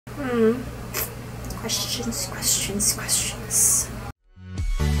Questions.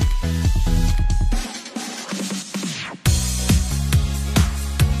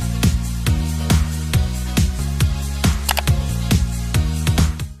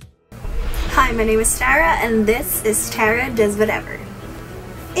 Hi, my name is Tara, and this is Tara Does Whatever.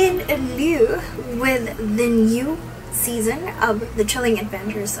 In lieu with the new season of the Chilling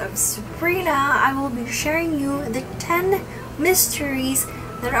Adventures of Sabrina, I will be sharing you the 10 mysteries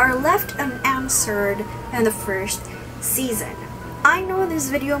that are left unanswered in the first season. I know this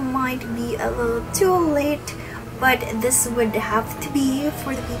video might be a little too late, but this would have to be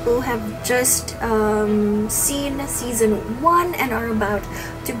for the people who have just seen season 1 and are about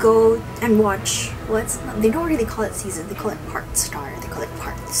to go and watch they don't really call it season, they call it parts, they call it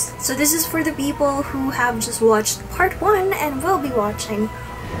parts. So this is for the people who have just watched part 1 and will be watching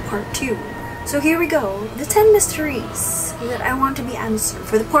part 2. So here we go, the 10 mysteries that I want to be answered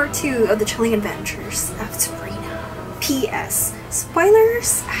for the part 2 of the Chilling Adventures of Sabrina. P.S.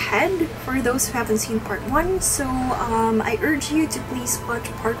 Spoilers ahead for those who haven't seen part 1, so I urge you to please watch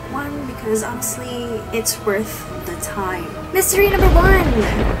part 1 because honestly, it's worth the time. Mystery number 1!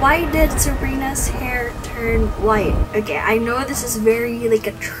 Why did Sabrina's hair turn white? Okay, I know this is very like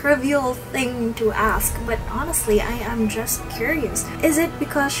a trivial thing to ask, but honestly, I am just curious. Is it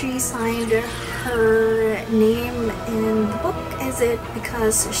because she signed her name in the book? Is it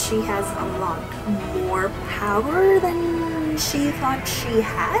because she has unlocked more power than she thought she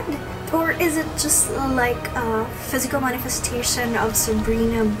had? Or is it just like a physical manifestation of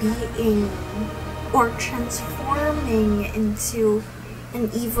Sabrina being or transforming into an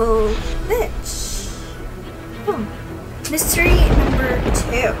evil witch? Mystery number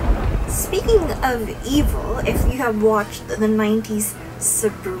 2. Speaking of evil, if you have watched the 90s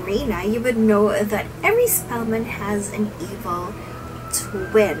Sabrina, you would know that every spellman has an evil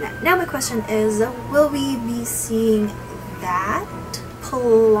twin. Now my question is, will we be seeing that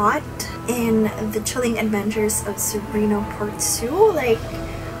plot in the Chilling Adventures of Sabrina Part 2? Like,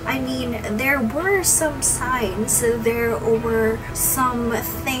 I mean, there were some signs, there were some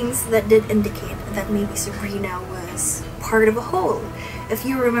things that did indicate that maybe Sabrina was part of a whole. If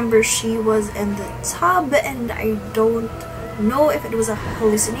you remember, she was in the tub, and I don't know if it was a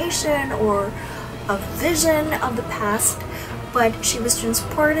hallucination or a vision of the past, but she was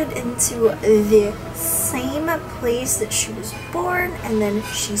transported into the same place that she was born, and then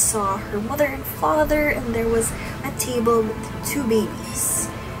she saw her mother and father, and there was a table with 2 babies.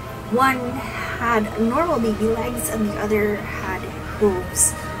 One had normal baby legs and the other had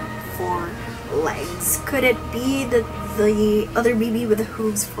hooves for legs. Could it be that the other baby with the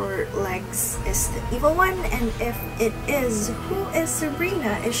hooves for legs is the evil one? And if it is, who is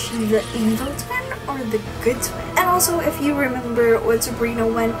Sabrina? Is she the evil twin or the good twin? And also, if you remember, when Sabrina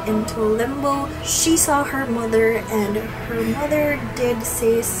went into limbo, she saw her mother, and her mother did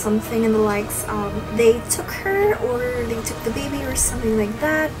say something in the likes of they took her or they took the baby or something like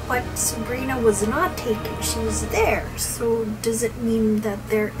that, but Sabrina was not taken, she was there. So does it mean that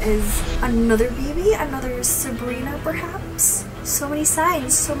there is another baby, another Sabrina perhaps? So many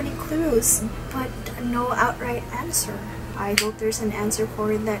signs, so many clues, but no outright answer. I hope there's an answer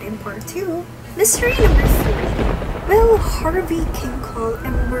for that in part 2. Mystery number 3. Will Harvey Kinkle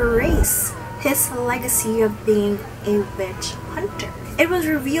embrace his legacy of being a witch hunter? It was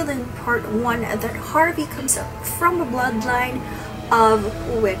revealed in part 1 that Harvey comes up from a bloodline of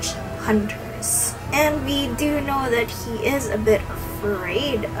witch hunters. And we do know that he is a bit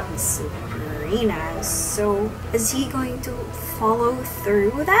afraid of Sabrina. So is he going to follow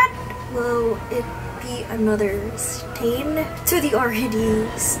through with that? Will it be another stain to the already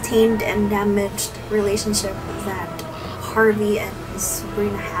stained and damaged relationship that Harvey and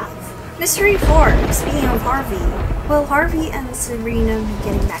Sabrina have? Mystery 4. Speaking of Harvey, will Harvey and Sabrina be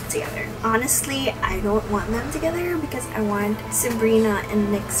getting back together? Honestly, I don't want them together because I want Sabrina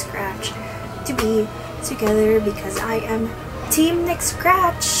and Nick Scratch to be together because I am Team Nick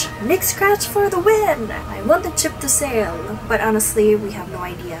Scratch! Nick Scratch for the win! I want the chip to sail, but honestly, we have no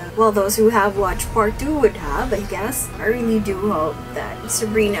idea. Well, those who have watched part 2 would have, I guess. I really do hope that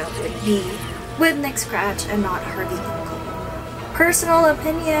Sabrina would be with Nick Scratch and not Harvey Kinkle. Personal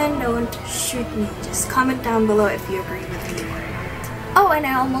opinion, don't shoot me. Just comment down below if you agree with me or not. Oh, and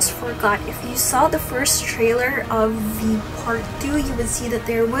I almost forgot. If you saw the first trailer of the part 2, you would see that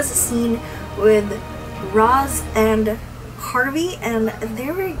there was a scene with Roz and Harvey, and they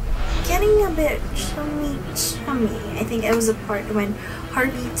were getting a bit chummy. I think it was a part when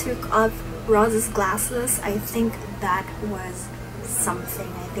Harvey took off Roz's glasses. I think that was something.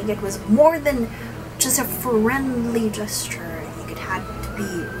 I think it was more than just a friendly gesture. I think it had to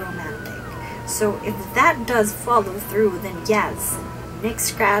be romantic. So if that does follow through, then yes, Nick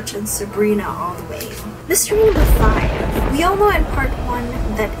Scratch and Sabrina all the way. Mystery number 5. We all know in part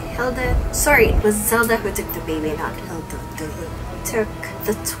 1 that it was Zelda who took the baby, not Hilda. Took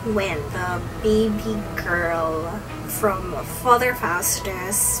the twin, the baby girl, from Father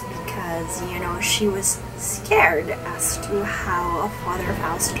Faustus because, you know, she was scared as to how Father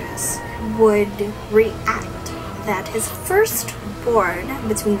Faustus would react that his firstborn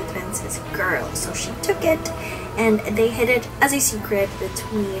between the twins is a girl. So she took it and they hid it as a secret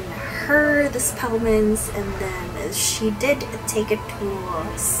between her, the Spellmans, and then she did take it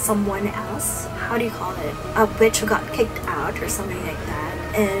to someone else. How do you call it? A witch who got kicked out or something like that.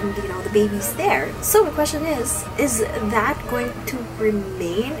 And, you know, the baby's there. So the question is that going to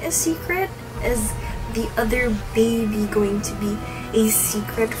remain a secret? Is the other baby going to be a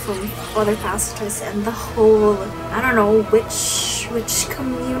secret from Father Faustus and the whole, I don't know, which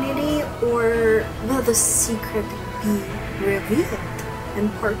community? Or will the secret be revealed in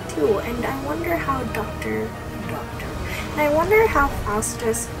part 2? And I wonder how I wonder how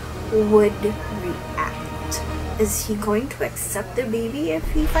Faustus would react. Is he going to accept the baby if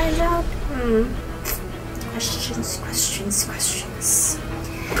he finds out? Questions.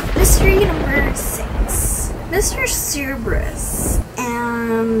 Mystery number 6. Mr. Cerberus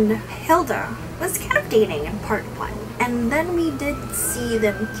and Hilda was kind of dating in part 1. And then we did see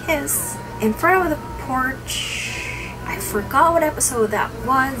them kiss in front of the porch. I forgot what episode that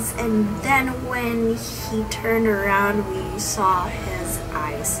was. And then when he turned around, we saw his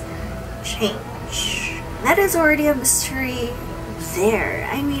eyes change. That is already a mystery there.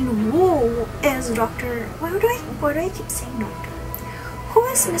 I mean, who is Dr. Why do I keep saying doctor? Who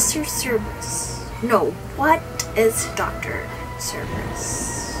is Mr. Cerberus? No, what is Dr.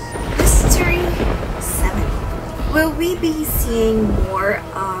 Cerberus? Mystery 7. Will we be seeing more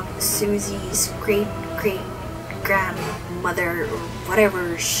of Susie's great-great-grandmother or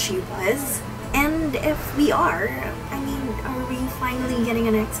whatever she was? And if we are, I mean, are we finally getting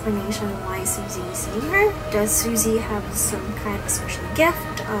an explanation why Susie is seeing her? Does Susie have some kind of special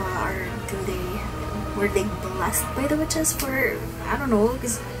gift? Or were they blessed by the witches for, I don't know,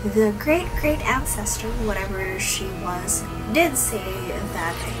 because the great-great ancestor, whatever she was, did say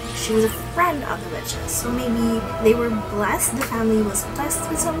that she was a friend of the witches. So maybe they were blessed, the family was blessed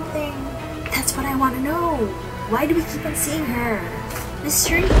with something. That's what I want to know. Why do we keep on seeing her?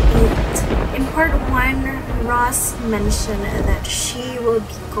 Mystery 8. In part 1, Ross mentioned that she will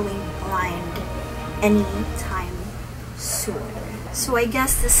be going blind anytime soon. So I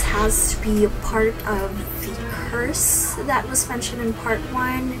guess this has to be a part of the curse that was mentioned in part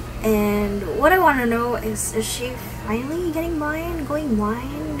 1. And what I want to know is she finally getting blind?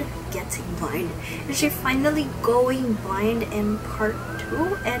 Getting blind? Is she finally going blind in part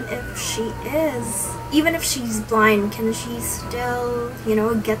 2? And if she is, even if she's blind, can she still, you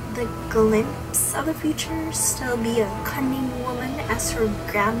know, get the glimpse of the future? Still be a cunning woman, as her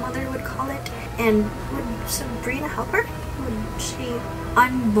grandmother would call it? And would Sabrina help her? Would she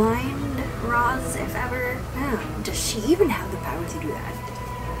unblind Roz if ever? Does she even have the power to do that?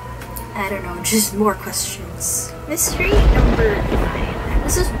 I don't know, just more questions. Mystery number 9.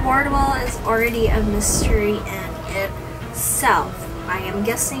 Mrs. Wardwell is already a mystery in itself. I am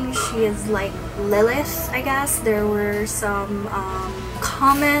guessing she is like Lilith, I guess. There were some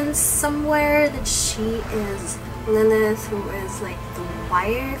comments somewhere that she is Lilith, who is like the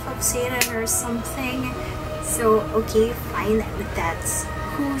wife of Satan or something. So, okay, fine, that's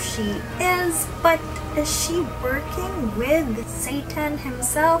who she is, but is she working with Satan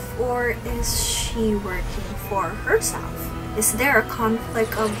himself, or is she working for herself? Is there a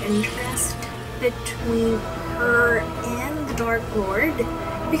conflict of interest between her and the Dark Lord?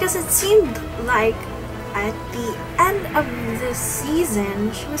 Because it seemed like at the end of the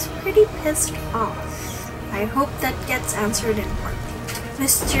season, she was pretty pissed off. I hope that gets answered in part 2.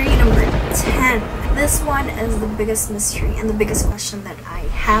 Mystery number 10. This one is the biggest mystery and the biggest question that I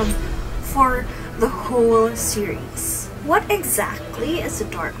have for the whole series. What exactly is the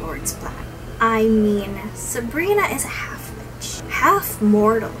Dark Lord's plan? I mean, Sabrina is a half-witch,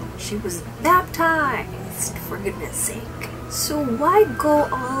 half-mortal. She was baptized, for goodness sake. So why go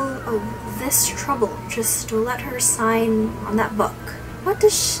all of this trouble just to let her sign on that book? What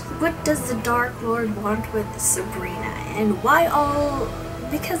does the Dark Lord want with Sabrina? And why all...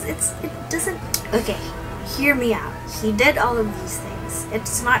 Because it doesn't... Okay, hear me out. He did all of these things.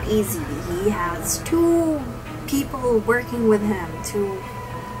 It's not easy. He has 2 people working with him to,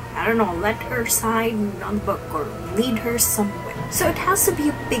 I don't know, let her sign on the book or lead her somewhere. So it has to be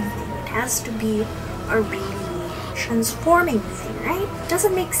a big thing. It has to be a really transforming thing, right?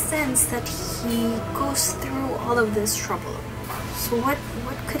 Doesn't make sense that he goes through all of this trouble. So what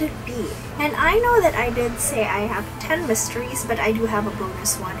could it be? And I know that I did say I have 10 mysteries, but I do have a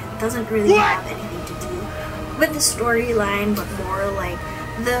bonus one. It doesn't really have anything to do with the storyline, but more like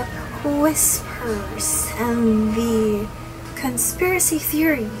the whispers and the conspiracy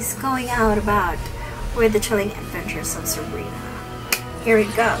theories going out about with the Chilling Adventures of Sabrina. Here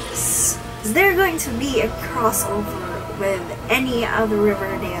it goes. Is there going to be a crossover with any of the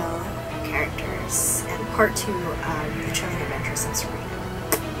Riverdale characters in part 2 of the Chilling Adventures of Sabrina?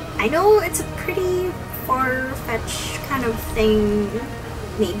 I know it's a pretty far-fetched kind of thing,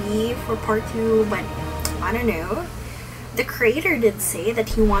 maybe for part 2, but I don't know. The creator did say that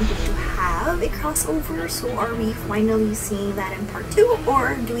he wanted to have a crossover, so are we finally seeing that in part 2,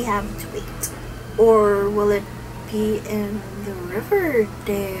 or do we have to wait? Or will it be in the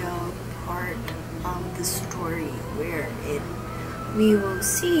Riverdale part of the story wherein we will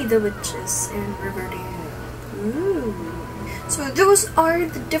see the witches in Riverdale? Ooh. So those are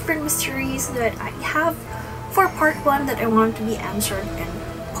the different mysteries that I have for part 1 that I want to be answered in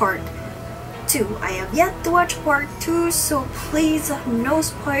part 2. I have yet to watch part 2, so please no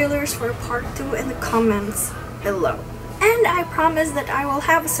spoilers for part 2 in the comments below. And I promise that I will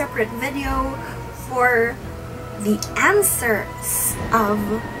have a separate video for the answers of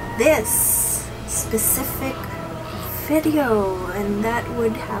this specific video, and that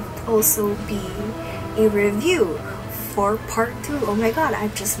would have to also be a review for part 2. Oh my god,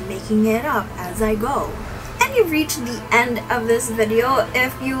 I'm just making it up as I go. And you've reached the end of this video.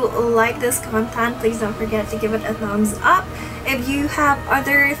 If you like this content, please don't forget to give it a thumbs up. If you have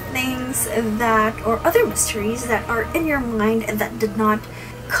other things that, or other mysteries that are in your mind that did not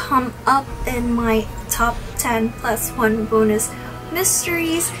come up in my top 10 plus 1 bonus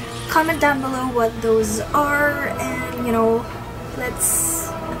mysteries, comment down below what those are, and you know, let's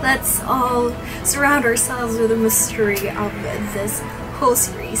all surround ourselves with the mystery of this whole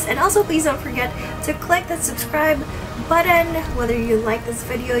series. And also please don't forget to click that subscribe button, whether you like this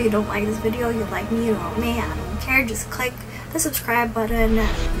video, you don't like this video, you like me, you don't me, I don't care, just click the subscribe button.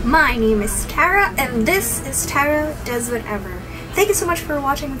 My name is Tara, and this is Tara Does Whatever. Thank you so much for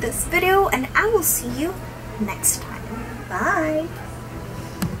watching this video, and I will see you next time. Bye!